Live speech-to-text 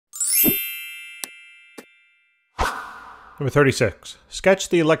Number 36. Sketch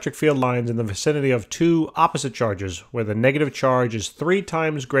the electric field lines in the vicinity of two opposite charges where the negative charge is 3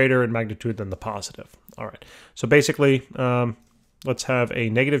 times greater in magnitude than the positive. All right. So basically, let's have a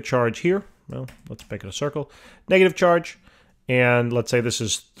negative charge here. Well, let's make it a circle. Negative charge. And let's say this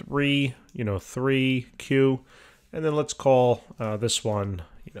is 3Q. And then let's call this one,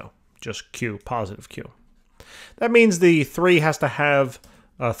 just Q, positive Q. That means the 3 has to have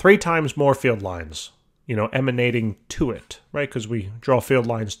 3 times more field lines, emanating to it, right? Because we draw field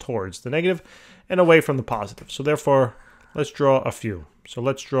lines towards the negative and away from the positive. So therefore, let's draw a few. So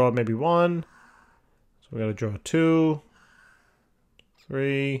let's draw maybe 1. So we got to draw 2,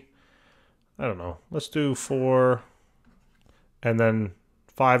 3. I don't know. Let's do 4. And then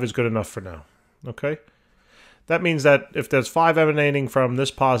 5 is good enough for now. Okay? That means that if there's 5 emanating from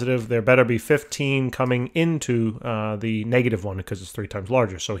this positive, there better be 15 coming into the negative one because it's 3 times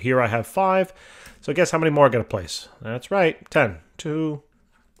larger. So here I have 5. So guess how many more I got to place? That's right, 10. 2.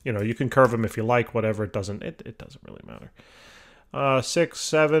 You can curve them if you like, whatever. It doesn't really matter. 6,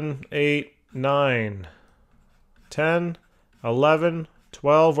 7, 8, 9, 10, 11,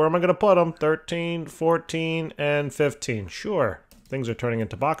 12. Where am I going to put them? 13, 14, and 15. Sure. Things are turning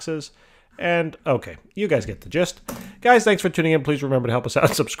into boxes. And, okay, you guys get the gist. Guys, thanks for tuning in. Please remember to help us out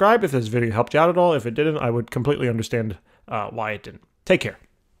and subscribe if this video helped you out at all. If it didn't, I would completely understand why it didn't. Take care.